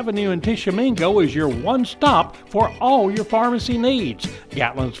 First Avenue in Tishomingo is your one stop for all your pharmacy needs.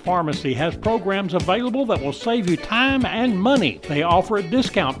 Gatlin's Pharmacy has programs available that will save you time and money. They offer a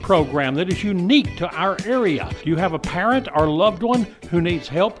discount program that is unique to our area. Do you have a parent or loved one who needs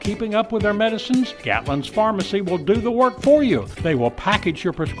help keeping up with their medicines? Gatlin's Pharmacy will do the work for you. They will package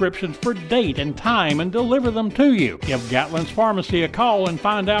your prescriptions for date and time and deliver them to you. Give Gatlin's Pharmacy a call and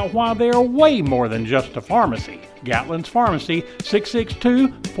find out why they are way more than just a pharmacy. Gatlin's Pharmacy,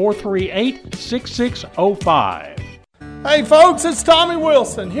 662-438-6605. Hey folks, it's Tommy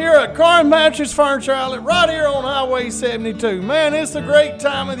Wilson here at Crosswind Mattress Furniture Outlet right here on Highway 72. Man, it's a great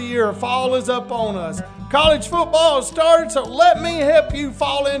time of the year. Fall is up on us. College football has started, so let me help you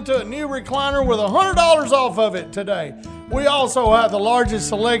fall into a new recliner with $100 off of it today. We also have the largest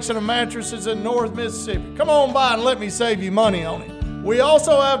selection of mattresses in North Mississippi. Come on by and let me save you money on it. We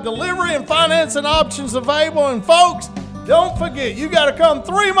also have delivery and financing options available, and folks, don't forget, you got to come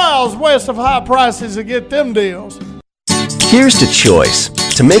 3 miles west of high prices to get them deals. Here's to choice,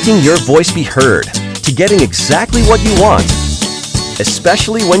 to making your voice be heard, to getting exactly what you want,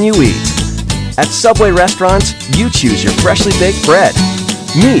 especially when you eat. At Subway restaurants, you choose your freshly baked bread,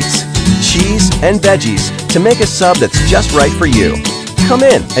 meats, cheese, and veggies to make a sub that's just right for you. Come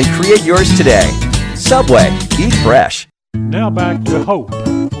in and create yours today. Subway, eat fresh. Now back to Hope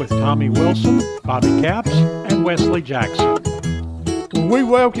with Tommy Wilson, Bobby Capps, and Wesley Jackson. We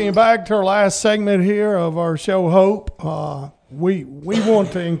welcome you back to our last segment here of our show, Hope. We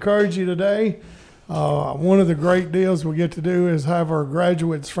want to encourage you today. One of the great deals we get to do is have our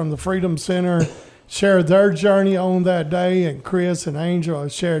graduates from the Freedom Center share their journey on that day, and Chris and Angel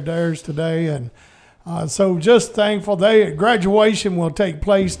have shared theirs today. And so just thankful. Graduation will take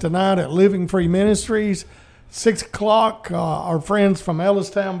place tonight at Living Free Ministries, 6 o'clock. Our friends from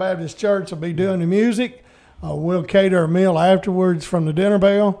Ellistown Baptist Church will be doing the music. We'll cater a meal afterwards from the dinner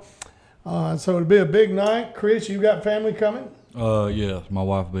bell. So it'll be a big night. Chris, you got family coming? Yeah, my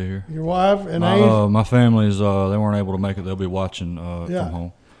wife will be here. Your wife and Angel? My family's, they weren't able to make it. They'll be watching from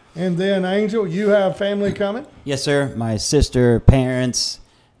home. And then, Angel, you have family coming? Yes, sir. My sister, parents,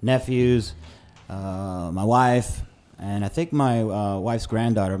 nephews, my wife, and I think my wife's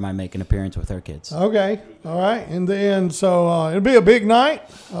granddaughter might make an appearance with her kids. Okay, all right. And then, so it'll be a big night.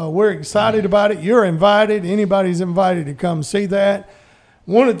 We're excited about it. You're invited. Anybody's invited to come see that.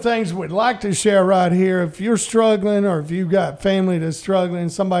 One of the things we'd like to share right here, if you're struggling or if you've got family that's struggling,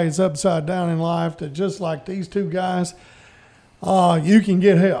 somebody's upside down in life, that just like these two guys, you can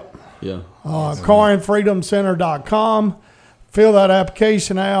get help. Yeah. CorinthFreedomCenter.com. Fill that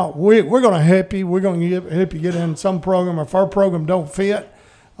application out. We're going to help you. We're going to help you get in some program. If our program don't fit,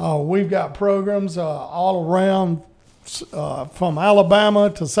 we've got programs all around from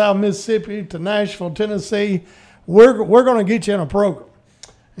Alabama to South Mississippi to Nashville, Tennessee. We're going to get you in a program.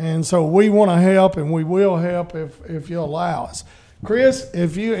 And so we want to help, and we will help if you allow us. Chris,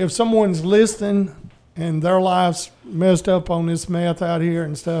 if someone's listening and their life's messed up on this meth out here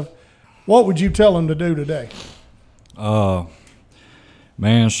and stuff, what would you tell them to do today?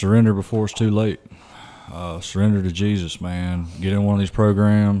 Man, surrender before it's too late. Surrender to Jesus, man. Get in one of these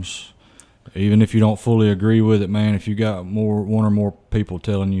programs. Even if you don't fully agree with it, man, if you got one or more people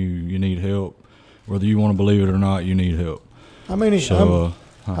telling you you need help, whether you want to believe it or not, you need help. How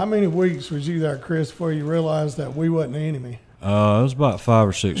many weeks was you there, Chris, before you realized that we wasn't the enemy? It was about 5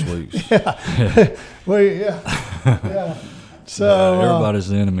 or 6 weeks. Well, yeah. So everybody's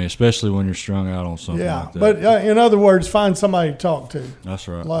the enemy, especially when you're strung out on something like that. But in other words, find somebody to talk to. That's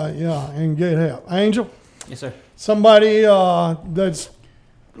right. And get help. Angel? Yes, sir. Somebody that's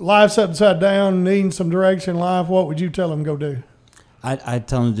life's upside down, needing some direction in life, what would you tell them go do? I'd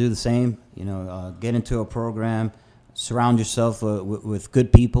tell them to do the same. Get into a program, surround yourself with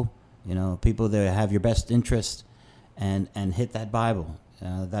good people. People that have your best interest, and hit that Bible.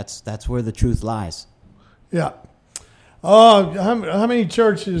 That's where the truth lies. Yeah. How many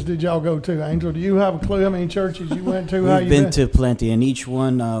churches did y'all go to, Angel? Do you have a clue how many churches you went to? We've been to plenty, and each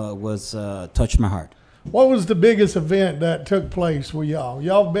one was touched my heart. What was the biggest event that took place with y'all?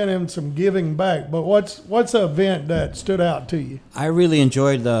 Y'all have been in some giving back, but what's an event that stood out to you? I really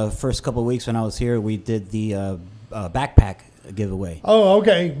enjoyed the first couple of weeks when I was here. We did the backpack giveaway. Oh,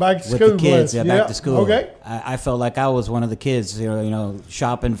 okay. Back to school. With the kids, back to school. Okay. I felt like I was one of the kids,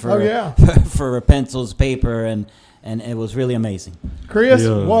 shopping for for pencils, paper, and it was really amazing. Chris,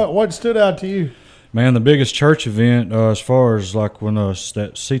 what stood out to you? Man, the biggest church event as far as like when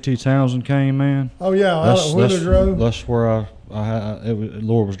that C.T. Townsend came, man. Oh yeah, that's where the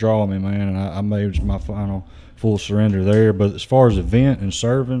Lord was drawing me, man, and I made my final full surrender there. But as far as event and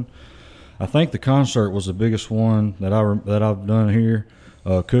serving, I think the concert was the biggest one that I've done here.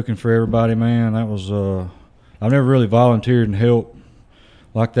 Cooking for everybody, man. That was I've never really volunteered and helped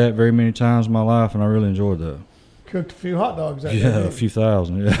like that very many times in my life, and I really enjoyed that. Cooked a few hot dogs that day. Yeah, a few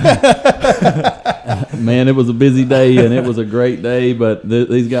thousand, yeah. Man, it was a busy day, and it was a great day, but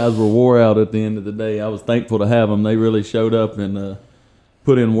these guys were wore out at the end of the day. I was thankful to have them. They really showed up and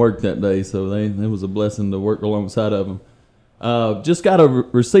put in work that day, so it was a blessing to work alongside of them. Just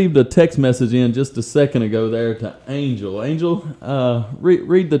received a text message in just a second ago there to Angel. Angel,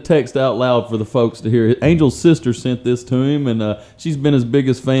 read the text out loud for the folks to hear. Angel's sister sent this to him, and she's been his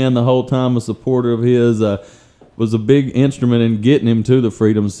biggest fan the whole time, a supporter of his. Was a big instrument in getting him to the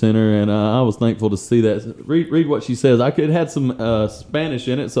Freedom Center, and I was thankful to see that. Read what she says. It had some Spanish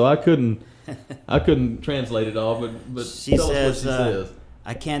in it, so I couldn't translate it all. But she tell says, us what she says.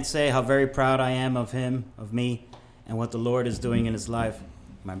 I can't say how very proud I am of him, of me, and what the Lord is doing in his life.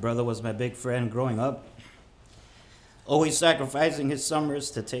 My brother was my big friend growing up, always sacrificing his summers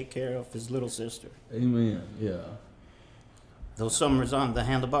to take care of his little sister. Amen. Yeah. Those summers on the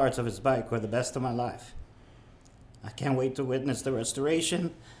handlebars of his bike were the best of my life. I can't wait to witness the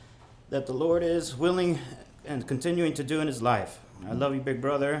restoration that the Lord is willing and continuing to do in his life. I love you, big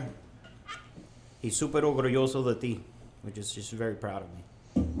brother. He's super orgulloso de ti, which is just very proud of me.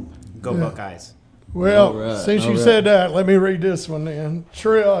 Go Buckeyes. Well, since you said that, let me read this one then.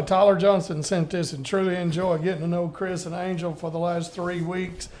 Tyler Johnson sent this, and truly enjoy getting to know Chris and Angel for the last 3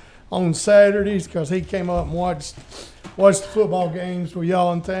 weeks on Saturdays, because he came up and watched the football games with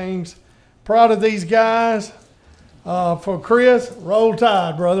y'all and things. Proud of these guys. For Chris, roll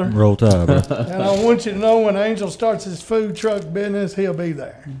tide, brother. Roll tide, bro. And I want you to know when Angel starts his food truck business, he'll be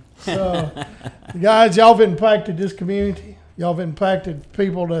there. So, guys, y'all have impacted this community. Y'all have impacted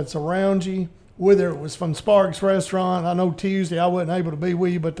people that's around you, whether it was from Sparks Restaurant. I know Tuesday I wasn't able to be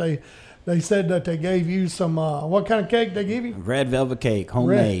with you, but they said that they gave you some, what kind of cake they give you? Red velvet cake,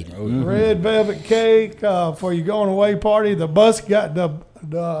 homemade. Red velvet cake for your going away party. The bus got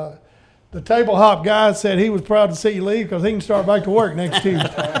the The table hop guy said he was proud to see you leave because he can start back to work next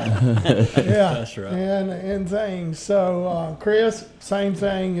Tuesday. Yeah, that's right. And things. So, Chris, same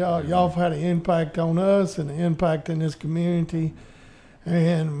thing. Y'all have had an impact on us and an impact in this community.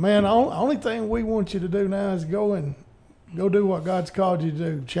 And man, the only thing we want you to do now is go do what God's called you to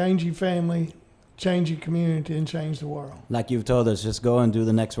do. Change your family, change your community, and change the world. Like you've told us, just go and do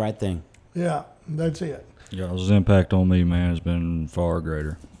the next right thing. Yeah, that's it. Y'all's impact on me, man, has been far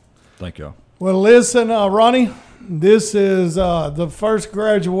greater. Thank y'all. Well, listen, Ronnie, this is the first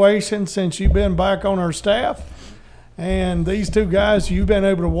graduation since you've been back on our staff. And these two guys, you've been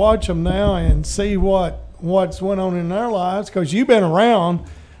able to watch them now and see what's went on in their lives because you've been around.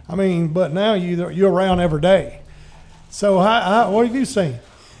 I mean, but now you're around every day. So what have you seen?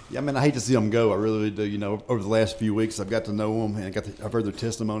 Yeah, I mean, I hate to see them go. I really do. You know, over the last few weeks, I've got to know them and I've heard their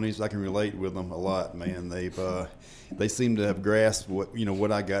testimonies. I can relate with them a lot, man. They seem to have grasped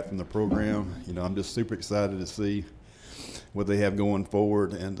what I got from the program. You know, I'm just super excited to see what they have going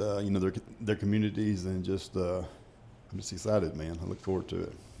forward and their communities and just I'm just excited, man. I look forward to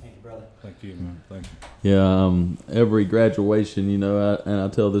it. Thank you, brother. Thank you, man. Thank you. Yeah, every graduation, and I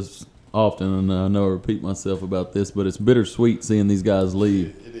tell this often, and I know I repeat myself about this, but it's bittersweet seeing these guys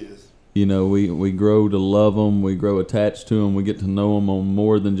leave. It is. You know, we grow to love them, we grow attached to them, we get to know them on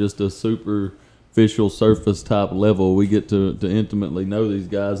more than just a superficial surface type level. We get to intimately know these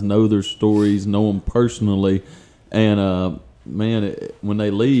guys, know their stories, know them personally, and when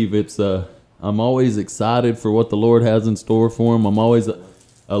they leave, it's I'm always excited for what the Lord has in store for them. I'm always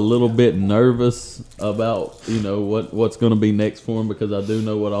a little bit nervous about what's going to be next for them because I do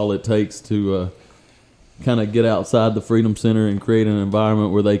know what all it takes to kind of get outside the Freedom Center and create an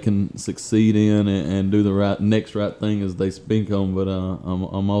environment where they can succeed in and do the next right thing as they speak on. But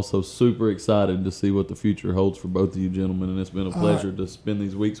I'm also super excited to see what the future holds for both of you gentlemen, and it's been a pleasure to spend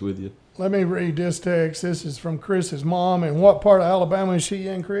these weeks with you. Let me read this text. This is from Chris's mom. And what part of Alabama is she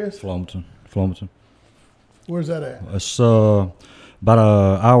in, Chris? Flomaton. Where's that at? It's about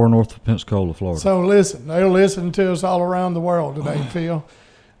an hour north of Pensacola, Florida. So listen, they're listening to us all around the world today, Phil.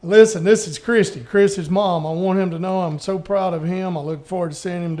 Listen, this is Christy, Chris's mom. I want him to know I'm so proud of him. I look forward to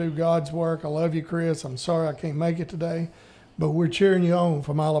seeing him do God's work. I love you, Chris. I'm sorry I can't make it today, but we're cheering you on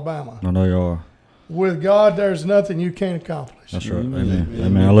from Alabama. I know you are. With God, there's nothing you can't accomplish. That's right.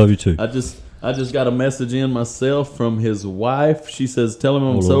 Amen. I love you too. I just got a message in myself from his wife. She says, tell him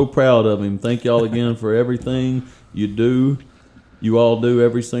I'm so proud of him. Thank y'all again for everything you all do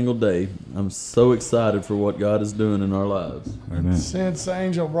every single day. I'm so excited for what God is doing in our lives. Amen. Since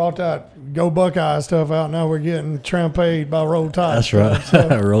Angel brought that Go Buckeye stuff out, now we're getting trampade by Roll Tide. That's right.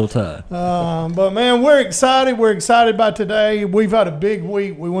 So, Roll Tide. But, man, we're excited. We're excited about today. We've had a big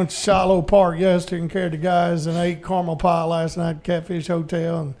week. We went to Shiloh Park yesterday and carried the guys and ate caramel pie last night at Catfish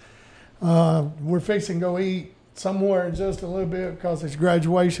Hotel. And we're fixing to go eat somewhere in just a little bit because it's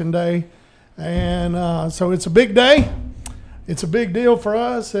graduation day. And so it's a big day. It's a big deal for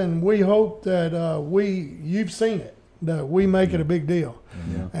us, and we hope that you've seen it, that we make it a big deal.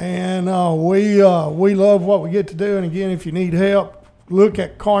 Yeah. And we love what we get to do. And again, if you need help, look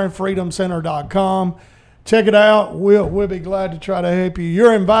at CorinthFreedomCenter.com. Check it out. We'll be glad to try to help you.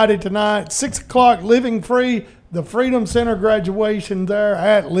 You're invited tonight, 6 o'clock, Living Free, the Freedom Center graduation there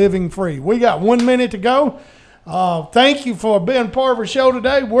at Living Free. We got 1 minute to go. Thank you for being part of our show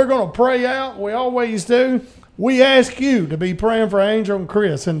today. We're going to pray out. We always do. We ask you to be praying for Angel and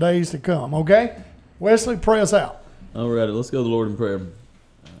Chris in days to come, okay? Wesley, pray us out. All right, let's go to the Lord in prayer.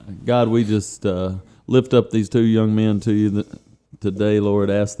 God, we just lift up these two young men to you today,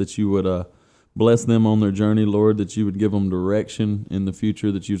 Lord. Ask that you would bless them on their journey, Lord, that you would give them direction in the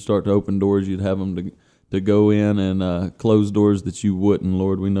future, that you'd start to open doors, you'd have them to go in and close doors that you wouldn't,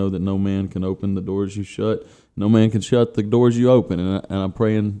 Lord. We know that no man can open the doors you shut. No man can shut the doors you open, and I'm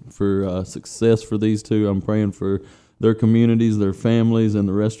praying for success for these two. I'm praying for their communities, their families, and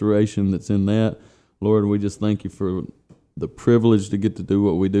the restoration that's in that. Lord, we just thank you for the privilege to get to do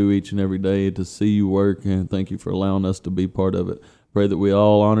what we do each and every day, to see you work, and thank you for allowing us to be part of it. Pray that we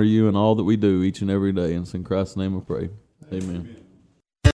all honor you in all that we do each and every day, and it's in Christ's name we pray. Amen.